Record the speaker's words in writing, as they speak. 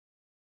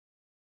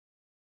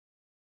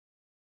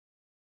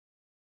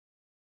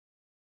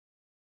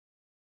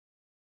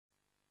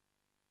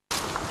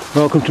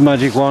Welcome to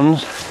Magic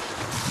Wands.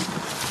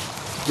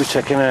 We're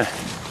taking a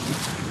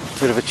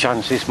bit of a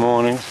chance this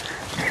morning.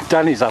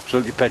 Danny's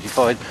absolutely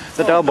petrified.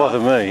 That don't bother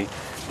me.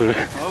 But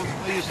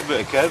I used a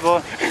bit of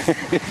cowboy.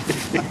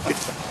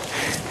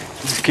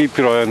 just keep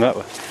your eye on that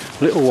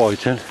little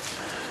white one.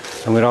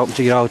 And we're hoping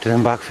to get out to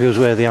them backfields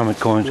where the hammered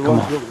coins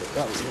come off.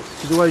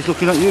 The way he's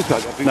looking at you,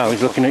 Cat. No,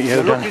 he's looking at you,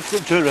 Look, Danny. he's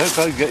going to turn around,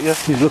 can't get you.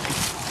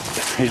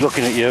 He's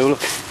looking at you,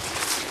 look.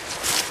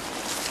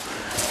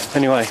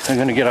 Anyway, I'm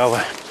going to get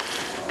over.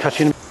 Catch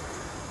you in a...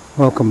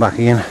 Welcome back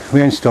again.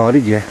 We ain't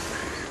started yet.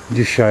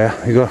 Just show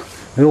you.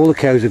 All the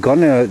cows are gone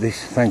now at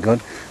this, thank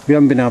God. We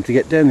haven't been able to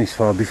get down this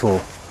far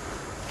before.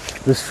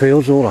 There's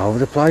fields all over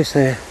the place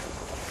there.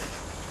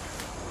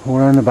 All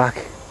around the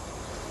back.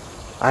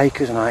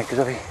 Acres and acres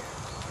of it.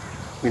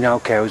 We know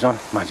cows on.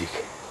 Magic.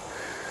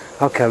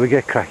 Okay, we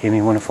get cracking.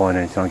 You want to find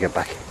anything, I'll get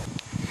back.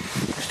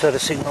 Just had a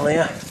signal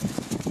here.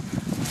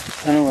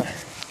 Anyway.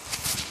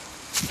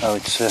 Oh,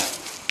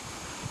 it's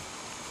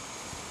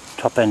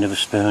top end of a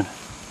spoon.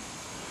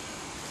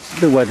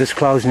 The weather's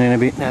closing in a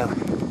bit now.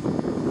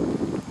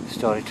 It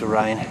started to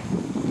rain.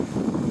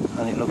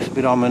 And it looks a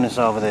bit ominous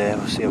over there.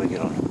 We'll see how we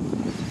get on.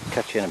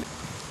 Catch you in a bit.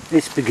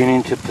 It's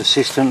beginning to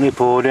persistently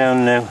pour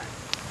down now.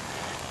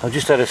 I've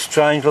just had a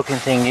strange looking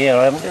thing here.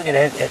 I haven't got it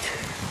out yet.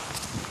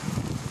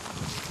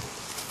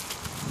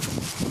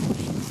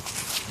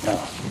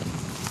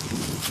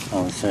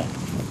 Oh, it's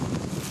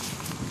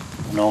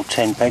an old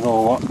 10 peg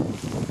or what?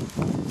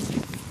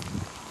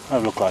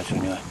 Have a look later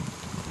anyway.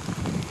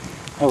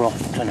 Oh well,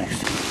 to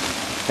next.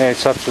 Yeah,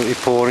 it's absolutely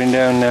pouring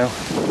down now.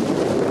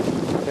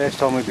 First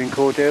time we've been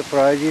caught out for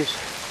ages.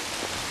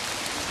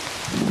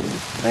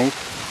 Right?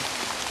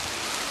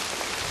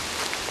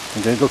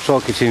 And it looks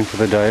like it's in for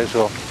the day as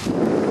well.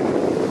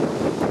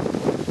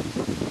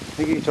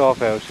 Take it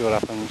off out, see what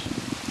happens.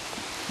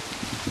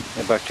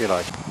 Get back to you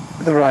later.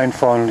 The rain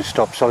finally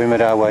stopped, so we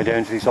made our way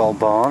down to this old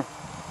barn.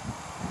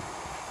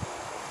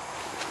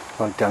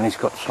 Right, Danny's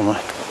got some.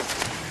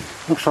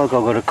 Looks like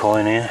I've got a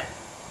coin here.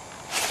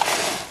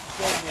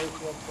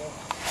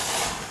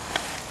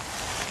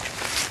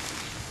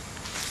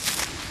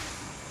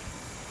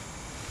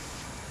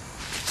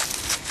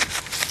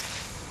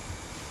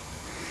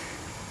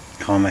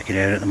 Can't make it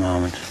out at the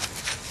moment.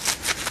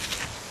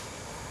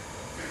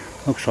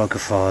 Looks like a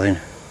farthing.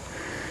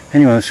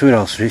 Anyway, let's see what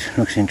else there is.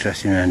 Looks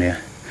interesting around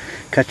here.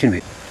 Catch you in a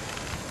bit.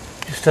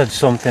 Just had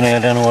something here, I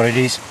don't know what it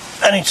is.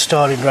 And it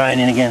started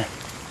raining again.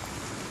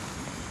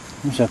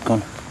 Where's that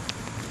gone?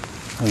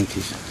 Oh, it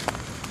is.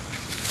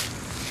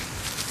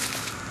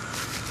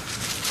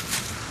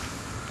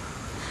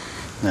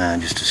 Nah,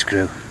 just a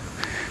screw.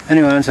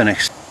 Anyway, on to the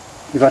next.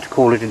 We've had to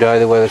call it a day,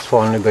 the weather's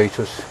finally beat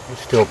us.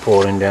 It's still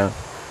pouring down.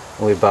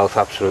 We're both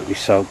absolutely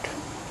soaked.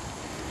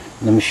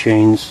 The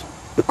machines,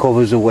 the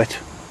covers are wet.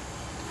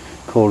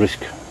 Call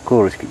risk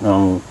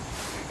no.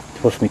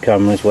 Plus my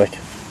camera's wet.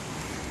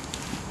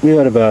 We've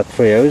had about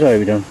 3 hours, have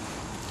we done?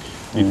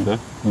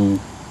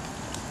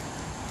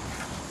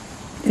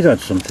 He's had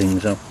some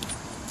things up.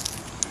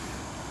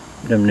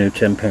 Them new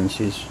 10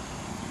 pences.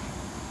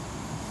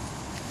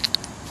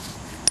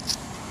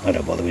 I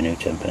don't bother with new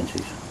 10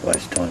 pences.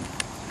 Waste time.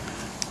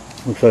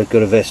 Looks like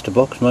got a Vesta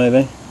box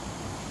maybe.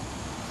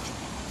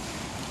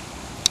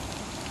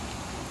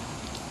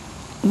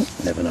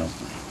 Never know.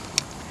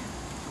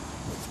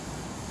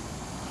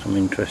 Some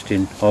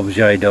interesting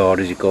objet d'art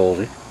as he calls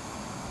it.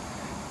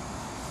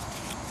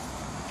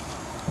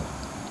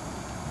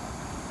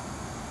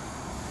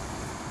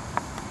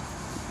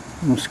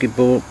 Musket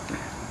ball.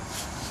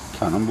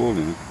 Cannonball,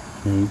 isn't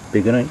it?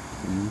 Big, ain't it?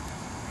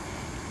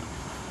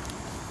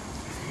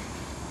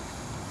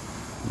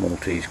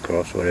 Maltese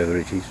cross, whatever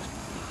it is.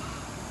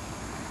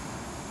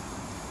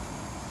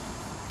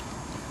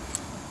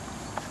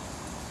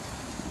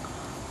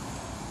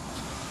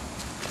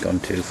 Gone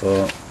too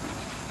far. Is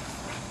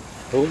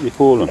that what you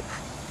call them?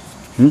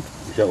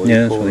 Is that what Yeah,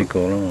 you that's call what they them?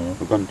 call them.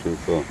 I've gone too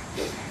far.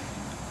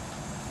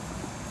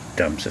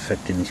 Damp's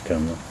affecting this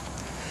camera.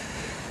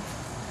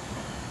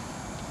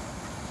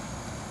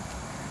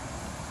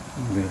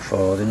 A bit of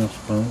farthing, I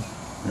suppose.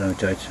 No,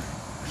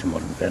 it's a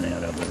modern penny, I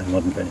don't know, a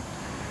modern penny.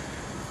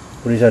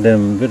 But he's had a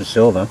bit of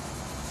silver.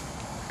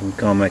 We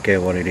can't make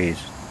out what it is.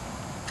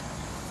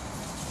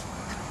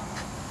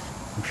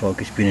 Looks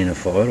like it's been in a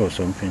fire or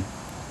something.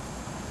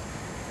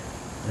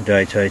 The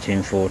date's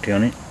 1840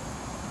 on it.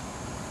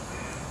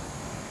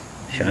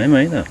 Shame,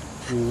 ain't that?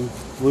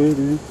 Weird,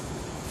 isn't it?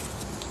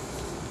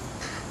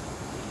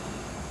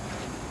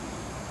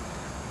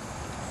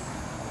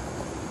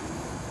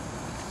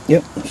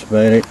 Yep, that's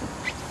about it.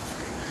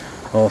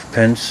 Half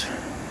pence.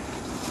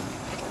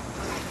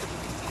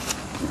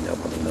 No,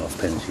 more than half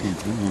pence.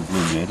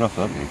 We're made off,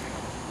 haven't we?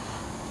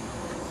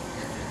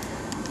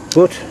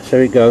 But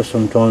there it goes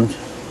sometimes.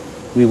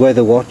 We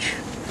weather watch,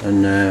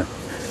 and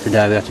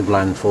today we had to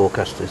blame the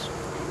forecasters.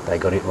 They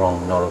got it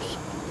wrong, not us.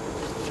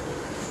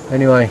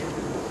 Anyway,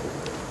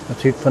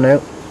 that's it for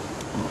now.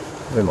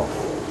 We're off.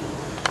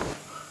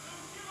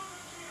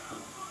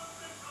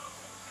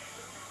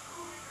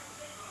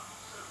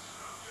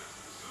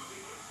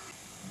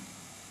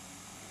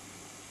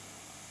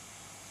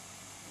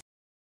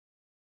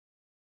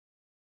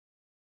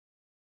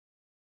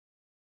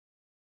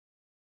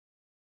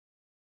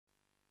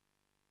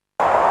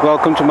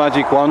 Welcome to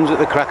Magic Wands at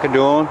the crack of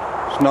dawn.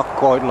 It's not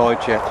quite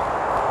light yet.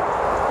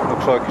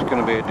 Looks like it's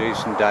going to be a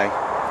decent day.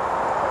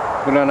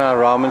 We're on our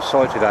ramen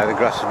site today, the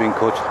grass has been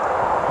cut.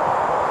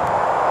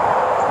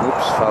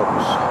 Oops,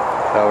 focus.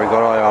 So we've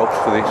got high hopes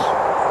for this.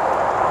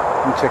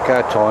 We take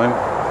our time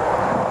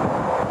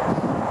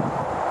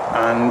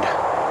and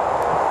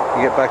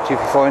we'll get back to you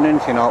if you find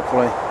anything,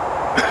 hopefully.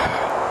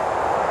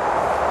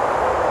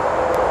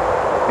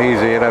 He's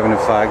here having a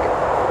fag.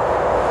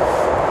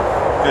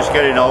 Just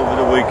getting over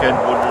the weekend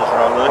Wonders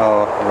Rally.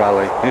 Oh,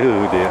 rally.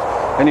 Oh dear.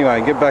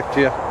 Anyway, get back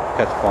to you.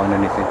 Can't find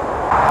anything.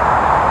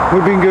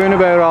 We've been going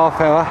about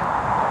half hour.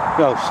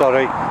 No,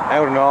 sorry,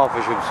 hour and a half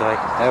I should say.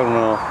 Hour and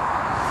a half.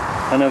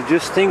 And I've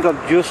just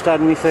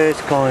had my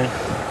first coin.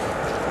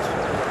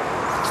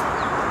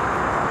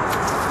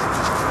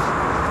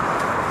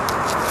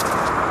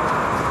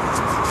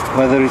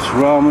 Whether it's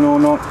ramen or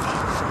not,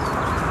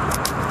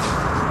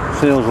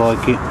 feels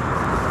like it.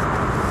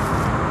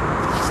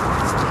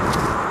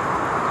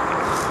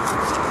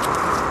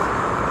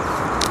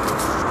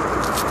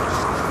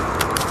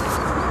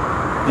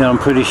 Yeah, I'm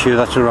pretty sure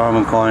that's a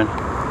ramen coin.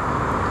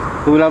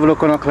 But we'll have a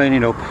look when I clean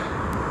it up.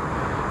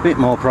 A bit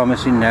more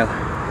promising now.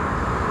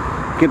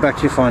 Get back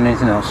to you if you find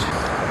anything else.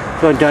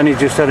 So Danny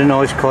just had a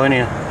nice coin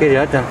here. Get it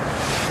out, Dan.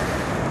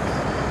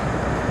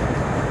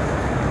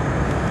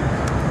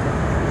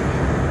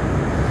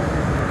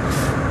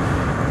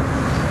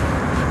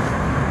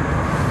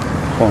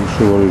 Can't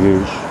see what it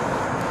is.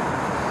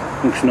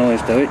 Looks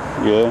nice, does it?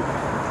 Yeah,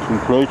 some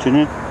plate in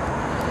it.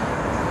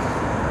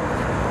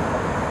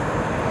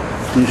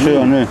 You see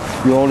on there?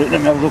 You hold it,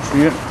 let me have a look for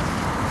you.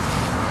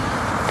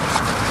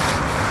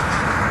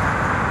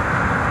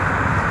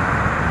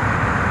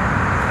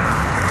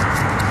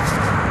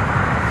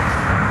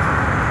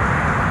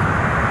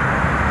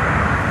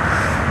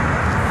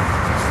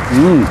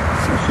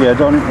 That's the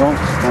head on it, right?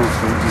 Can't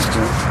see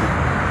it.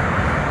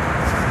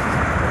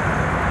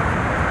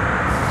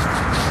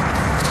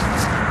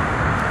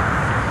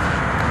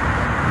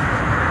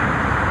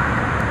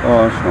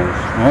 Oh, that's nice.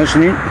 Nice,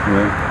 isn't it?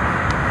 Yeah.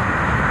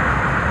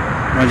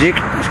 Magic,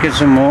 let's get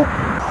some more.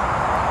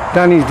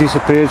 Danny's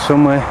disappeared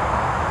somewhere.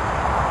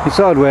 It's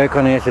hard work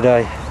on here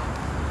today.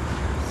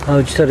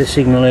 Oh, just had a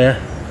signal here.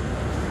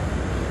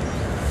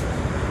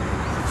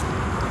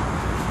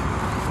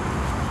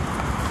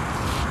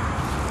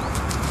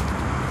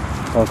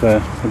 Okay,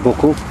 a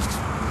buckle.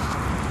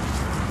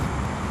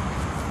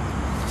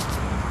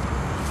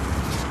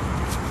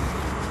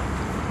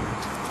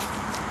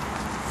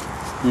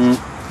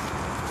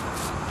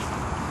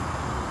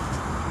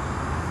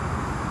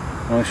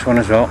 Nice one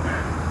as well.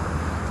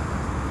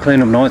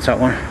 Clean up nice, that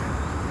one.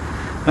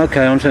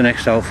 Okay, on to the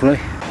next hopefully.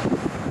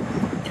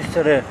 Just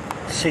had a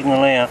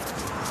signal here.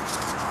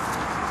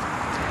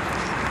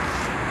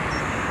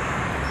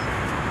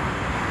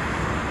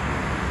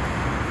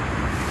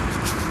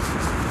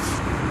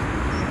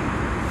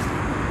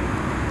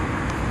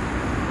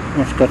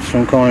 It's got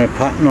some kind of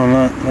pattern on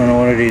that, I don't know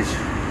what it is.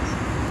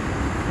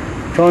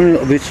 Tiny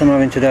little bits I'm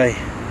having today.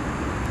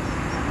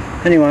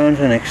 Anyway, on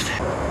to the next.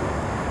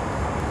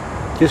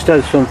 Just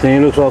has something, it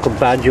looks like a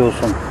badge or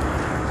something.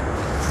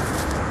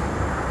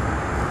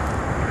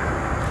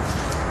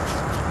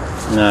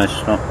 No,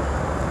 it's not.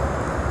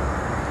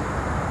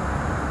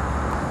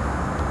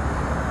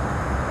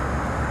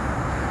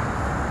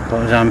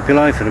 Got his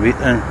ampullate for a bit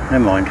then, never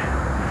mind.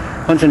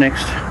 On to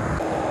next.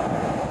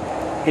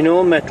 In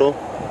all metal,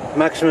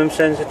 maximum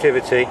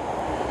sensitivity,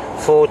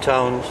 4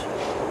 tones.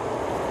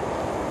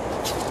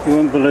 You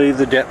won't believe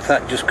the depth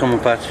that just come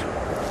up at.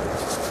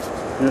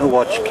 Little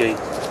watch key.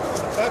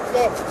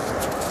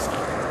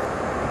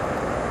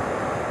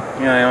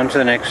 Yeah, on to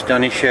the next.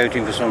 Danny's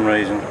shouting for some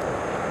reason.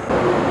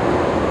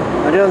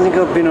 I don't think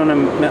I've been on a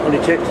metal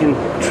detecting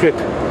trip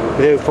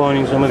without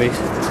finding some of these.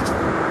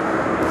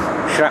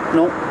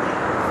 Shrapnel.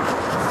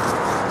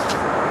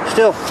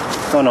 Still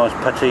got a nice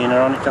patina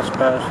on it, I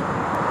suppose.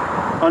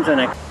 On to the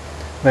next.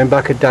 I'm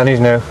back at Danny's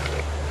now.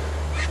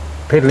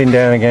 Piddling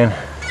down again.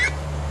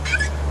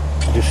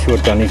 Just see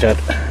what Danny's had.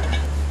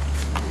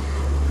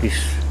 This.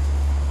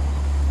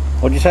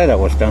 What did you say that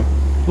was, Dan?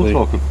 Looks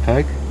like a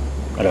peg.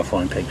 I don't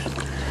find pigs.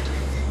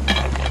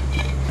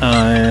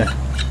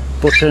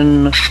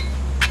 Buttons.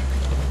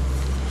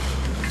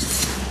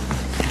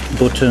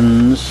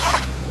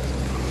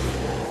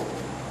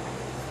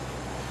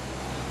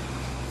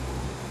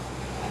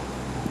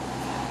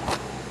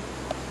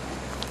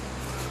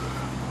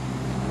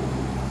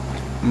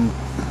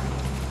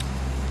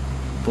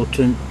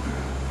 Button.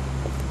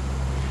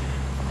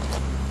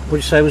 What did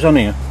you say was on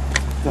here? I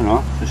don't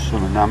know, just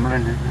some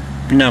enamelling, isn't it?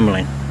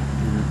 Enamelling.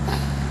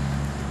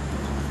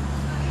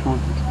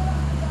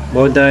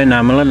 Why'd they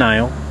enamel a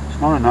nail? It's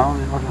not a nail, I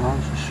don't know,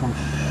 it's just some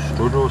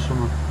stud or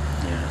something.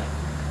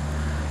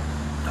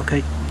 Yeah.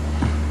 Okay.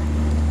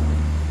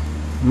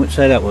 What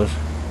say that was?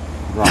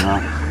 I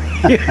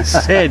don't know. You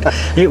said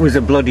it was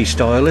a bloody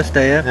stylus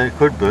there. Yeah, it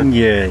could be.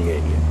 Yeah.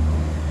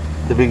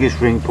 The biggest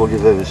ring pull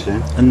you've ever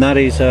seen. And that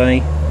is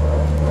a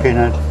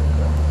Pinhead.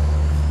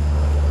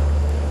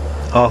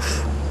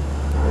 off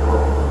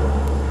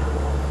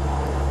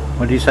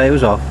What did you say it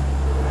was off?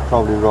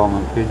 Probably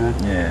Roman pinhead.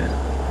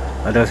 Yeah.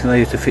 I don't think they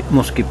used to fit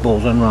musket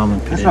balls on ramen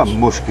It's pinheads. not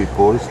musket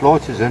ball, it's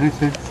light as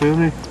anything,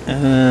 really.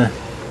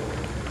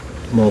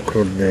 More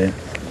crud there.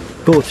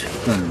 But,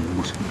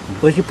 Musket ball.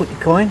 where'd you put your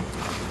coin?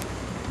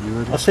 You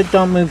ready? I said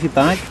don't move your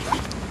bag.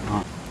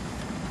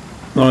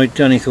 Right,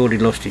 Johnny thought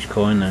he'd lost his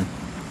coin then.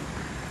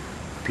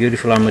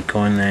 Beautiful hammered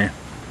coin there.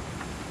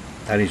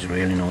 That is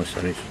really nice,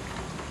 that is.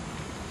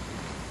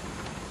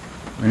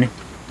 Isn't it?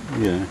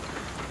 Yeah.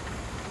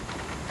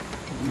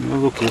 Yeah,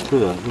 look at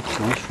that, looks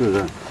nice for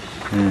that.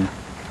 Mm.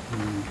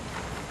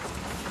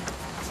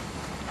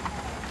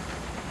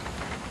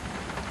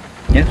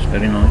 Yes,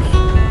 very nice.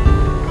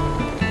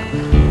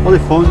 Well, they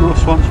find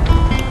those ones.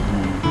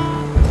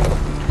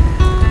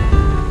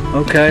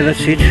 Okay,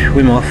 that's it.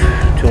 We're off.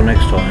 Till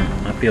next time.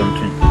 Happy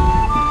hunting.